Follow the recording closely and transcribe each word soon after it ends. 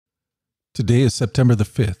Today is September the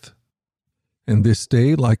 5th, and this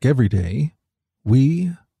day, like every day, we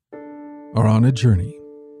are on a journey.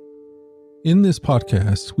 In this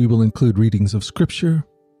podcast, we will include readings of Scripture,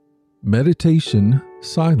 meditation,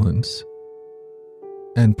 silence,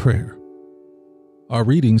 and prayer. Our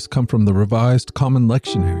readings come from the Revised Common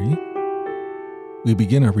Lectionary. We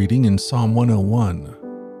begin our reading in Psalm 101.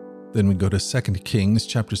 Then we go to 2 Kings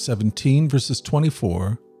chapter 17, verses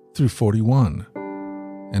 24 through 41.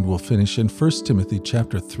 And we'll finish in 1 Timothy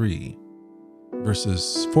chapter 3,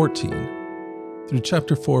 verses 14 through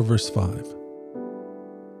chapter 4, verse 5.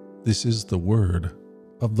 This is the word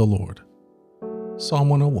of the Lord. Psalm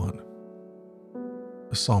 101,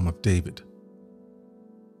 a psalm of David.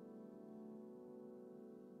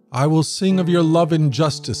 I will sing of your love and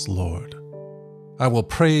justice, Lord. I will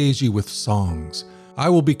praise you with songs. I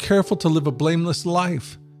will be careful to live a blameless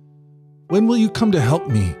life. When will you come to help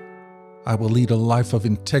me? I will lead a life of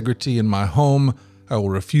integrity in my home. I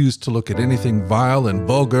will refuse to look at anything vile and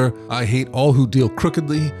vulgar. I hate all who deal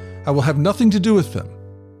crookedly. I will have nothing to do with them.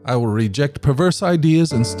 I will reject perverse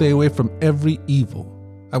ideas and stay away from every evil.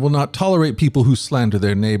 I will not tolerate people who slander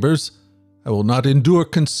their neighbors. I will not endure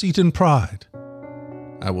conceit and pride.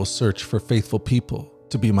 I will search for faithful people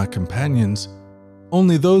to be my companions.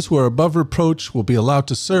 Only those who are above reproach will be allowed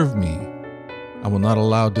to serve me. I will not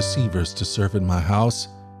allow deceivers to serve in my house,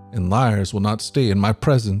 and liars will not stay in my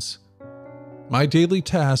presence. My daily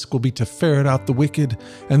task will be to ferret out the wicked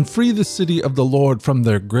and free the city of the Lord from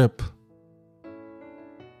their grip.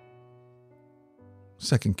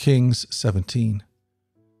 2 Kings 17.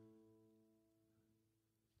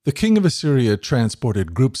 The king of Assyria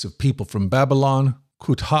transported groups of people from Babylon,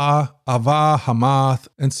 Kutha, Ava, Hamath,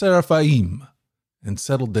 and Seraphaim, and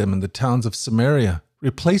settled them in the towns of Samaria,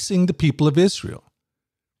 replacing the people of Israel.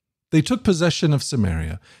 They took possession of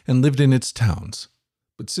Samaria and lived in its towns.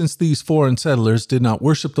 But since these foreign settlers did not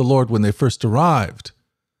worship the Lord when they first arrived,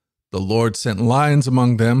 the Lord sent lions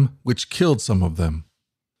among them, which killed some of them.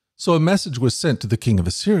 So a message was sent to the king of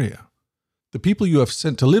Assyria. The people you have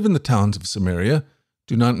sent to live in the towns of Samaria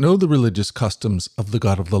do not know the religious customs of the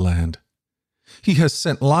God of the land. He has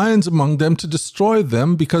sent lions among them to destroy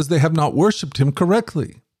them because they have not worshipped him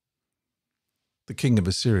correctly. The king of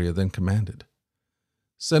Assyria then commanded,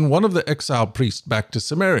 send one of the exiled priests back to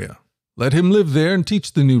Samaria. Let him live there and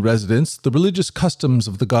teach the new residents the religious customs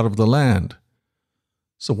of the God of the land.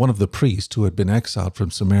 So one of the priests who had been exiled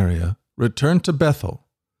from Samaria returned to Bethel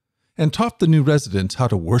and taught the new residents how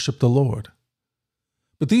to worship the Lord.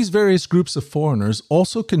 But these various groups of foreigners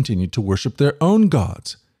also continued to worship their own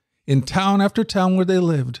gods. In town after town where they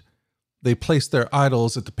lived, they placed their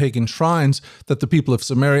idols at the pagan shrines that the people of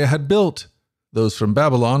Samaria had built. Those from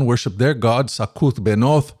Babylon worshipped their god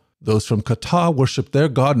Sakuth-Benoth, those from Kutha worshipped their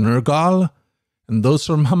god Nergal, and those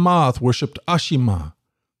from Hamath worshipped Ashima.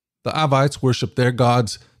 The Avites worshipped their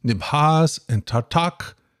gods Nibhaz and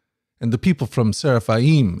Tartak, and the people from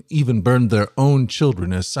Seraphaim even burned their own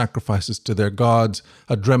children as sacrifices to their gods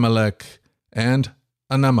Adremelech and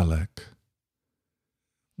Anamelech.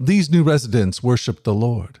 These new residents worshipped the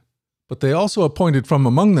Lord, but they also appointed from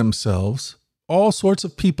among themselves all sorts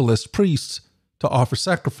of people as priests to offer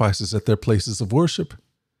sacrifices at their places of worship.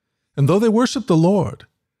 And though they worshiped the Lord,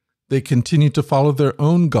 they continued to follow their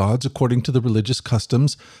own gods according to the religious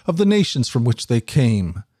customs of the nations from which they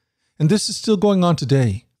came. And this is still going on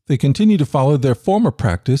today. They continue to follow their former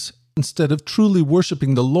practice instead of truly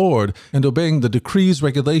worshiping the Lord and obeying the decrees,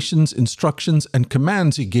 regulations, instructions, and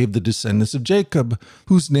commands he gave the descendants of Jacob,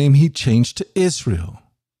 whose name he changed to Israel.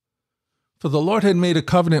 For the Lord had made a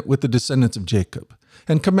covenant with the descendants of Jacob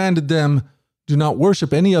and commanded them, do not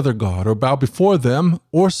worship any other god or bow before them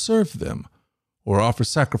or serve them or offer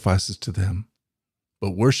sacrifices to them,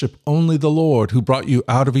 but worship only the Lord who brought you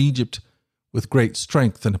out of Egypt with great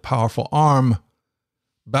strength and a powerful arm.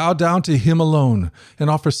 Bow down to him alone and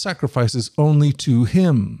offer sacrifices only to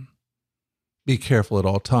him. Be careful at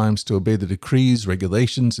all times to obey the decrees,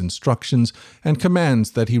 regulations, instructions, and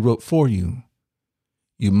commands that he wrote for you.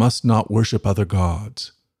 You must not worship other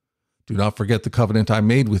gods. Do not forget the covenant I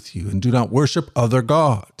made with you, and do not worship other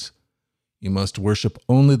gods. You must worship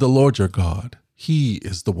only the Lord your God. He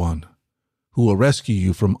is the one who will rescue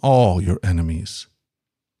you from all your enemies.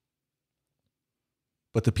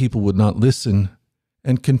 But the people would not listen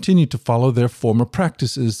and continued to follow their former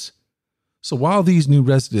practices. So while these new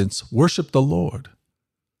residents worshiped the Lord,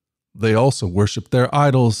 they also worshiped their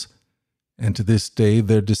idols, and to this day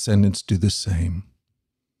their descendants do the same.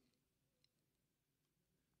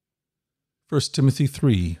 1 Timothy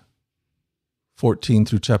 3, 14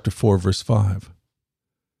 through chapter 4, verse 5.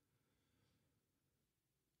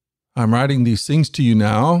 I'm writing these things to you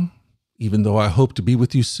now, even though I hope to be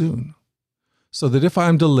with you soon, so that if I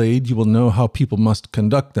am delayed, you will know how people must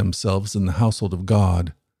conduct themselves in the household of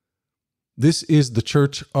God. This is the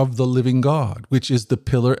church of the living God, which is the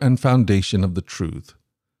pillar and foundation of the truth.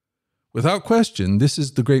 Without question, this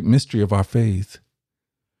is the great mystery of our faith.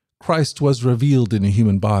 Christ was revealed in a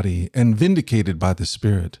human body and vindicated by the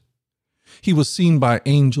Spirit. He was seen by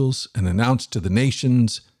angels and announced to the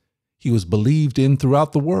nations. He was believed in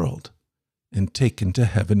throughout the world and taken to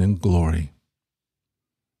heaven in glory.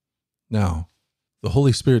 Now, the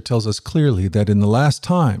Holy Spirit tells us clearly that in the last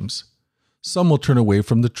times, some will turn away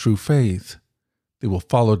from the true faith. They will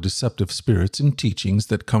follow deceptive spirits and teachings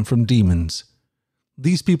that come from demons.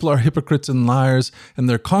 These people are hypocrites and liars, and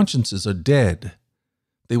their consciences are dead.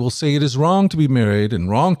 They will say it is wrong to be married and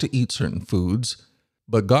wrong to eat certain foods,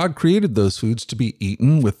 but God created those foods to be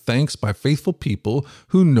eaten with thanks by faithful people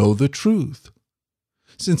who know the truth.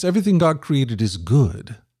 Since everything God created is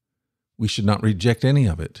good, we should not reject any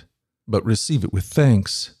of it, but receive it with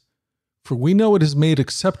thanks. For we know it is made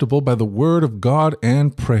acceptable by the word of God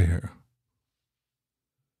and prayer.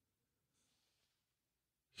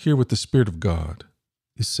 Hear what the Spirit of God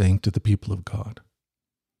is saying to the people of God.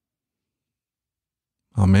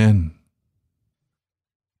 Amen.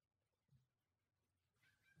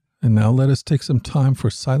 And now let us take some time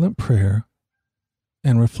for silent prayer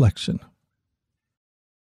and reflection.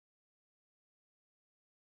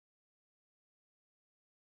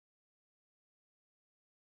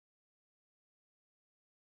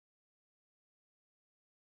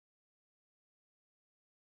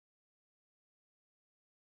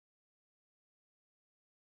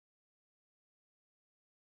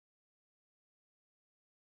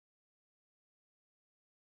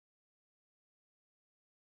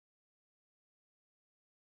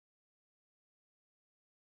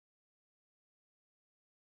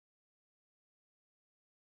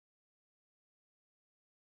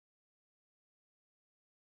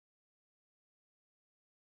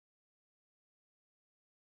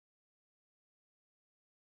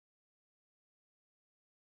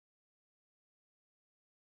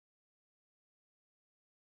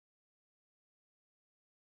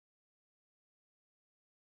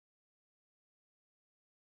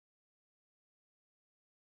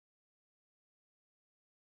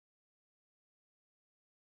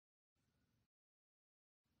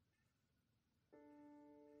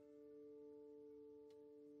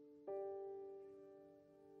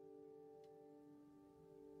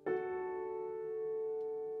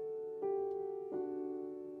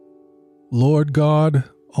 Lord God,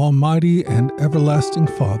 Almighty and everlasting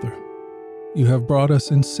Father, you have brought us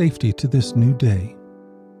in safety to this new day.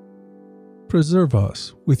 Preserve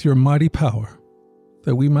us with your mighty power,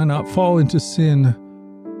 that we might not fall into sin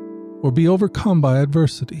or be overcome by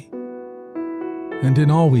adversity. And in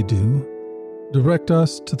all we do, direct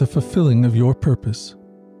us to the fulfilling of your purpose.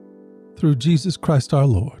 Through Jesus Christ our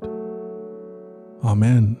Lord.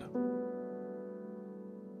 Amen.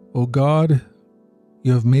 O God,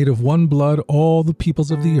 you have made of one blood all the peoples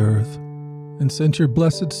of the earth, and sent your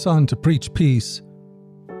blessed Son to preach peace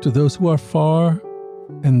to those who are far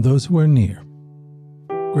and those who are near.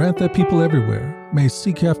 Grant that people everywhere may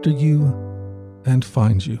seek after you and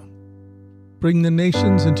find you. Bring the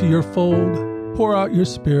nations into your fold, pour out your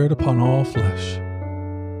Spirit upon all flesh,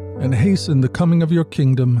 and hasten the coming of your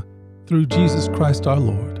kingdom through Jesus Christ our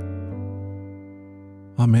Lord.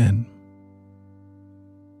 Amen.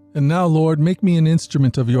 And now, Lord, make me an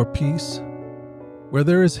instrument of your peace. Where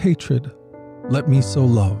there is hatred, let me sow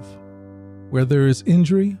love. Where there is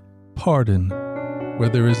injury, pardon. Where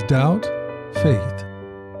there is doubt, faith.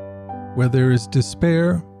 Where there is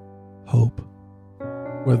despair, hope.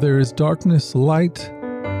 Where there is darkness, light.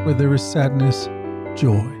 Where there is sadness,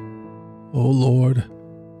 joy. O Lord,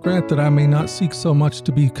 grant that I may not seek so much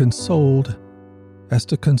to be consoled as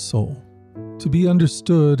to console, to be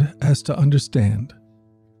understood as to understand,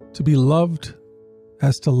 to be loved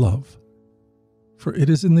as to love. For it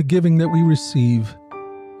is in the giving that we receive,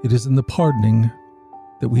 it is in the pardoning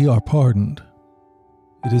that we are pardoned,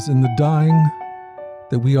 it is in the dying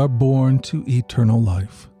that we are born to eternal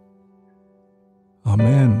life.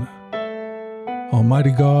 Amen.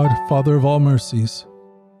 Almighty God, Father of all mercies,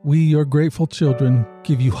 we, your grateful children,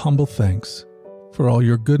 give you humble thanks for all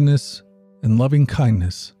your goodness and loving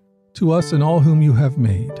kindness to us and all whom you have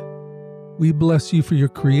made. We bless you for your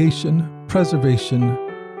creation, preservation,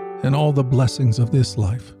 and all the blessings of this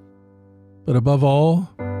life. But above all,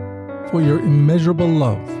 for your immeasurable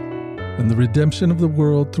love and the redemption of the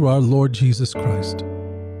world through our Lord Jesus Christ,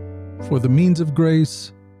 for the means of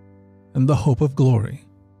grace and the hope of glory.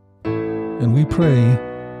 And we pray,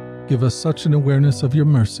 give us such an awareness of your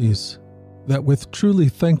mercies that with truly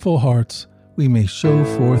thankful hearts we may show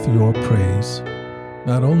forth your praise,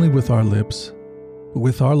 not only with our lips, but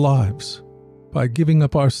with our lives, by giving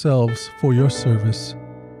up ourselves for your service,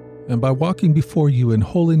 and by walking before you in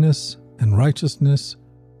holiness and righteousness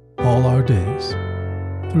all our days.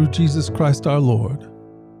 Through Jesus Christ our Lord,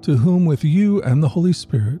 to whom with you and the Holy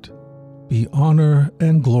Spirit be honor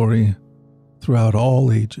and glory throughout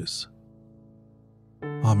all ages.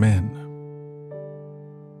 Amen.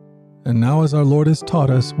 And now, as our Lord has taught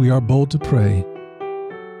us, we are bold to pray.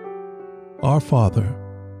 Our Father,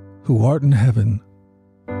 who art in heaven,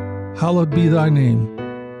 hallowed be thy name.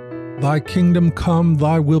 Thy kingdom come,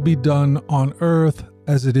 thy will be done on earth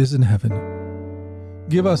as it is in heaven.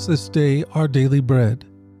 Give us this day our daily bread,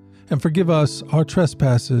 and forgive us our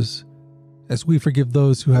trespasses, as we forgive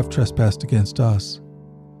those who have trespassed against us.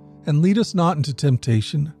 And lead us not into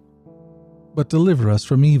temptation, but deliver us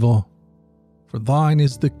from evil. For thine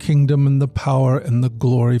is the kingdom and the power and the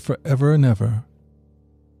glory forever and ever.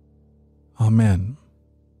 Amen.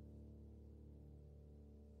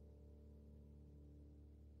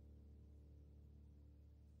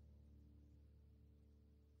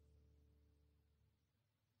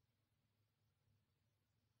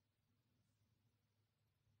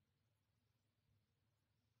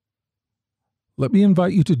 Let me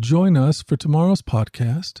invite you to join us for tomorrow's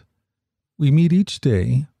podcast. We meet each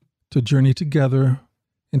day to journey together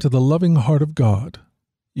into the loving heart of God.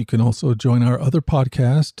 You can also join our other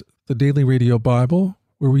podcast, the Daily Radio Bible,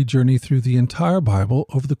 where we journey through the entire Bible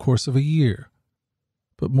over the course of a year.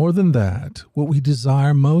 But more than that, what we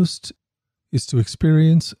desire most is to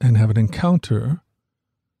experience and have an encounter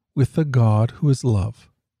with the God who is love.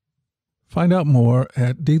 Find out more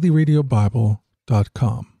at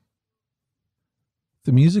dailyradiobible.com.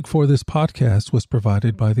 The music for this podcast was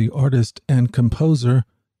provided by the artist and composer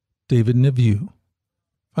David Navieu.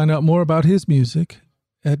 Find out more about his music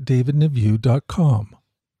at davidnavieu.com.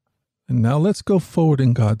 And now let's go forward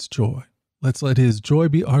in God's joy. Let's let his joy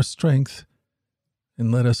be our strength,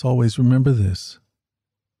 and let us always remember this,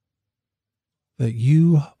 that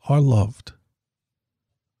you are loved.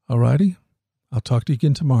 Alrighty? I'll talk to you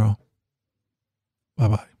again tomorrow.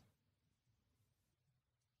 Bye-bye.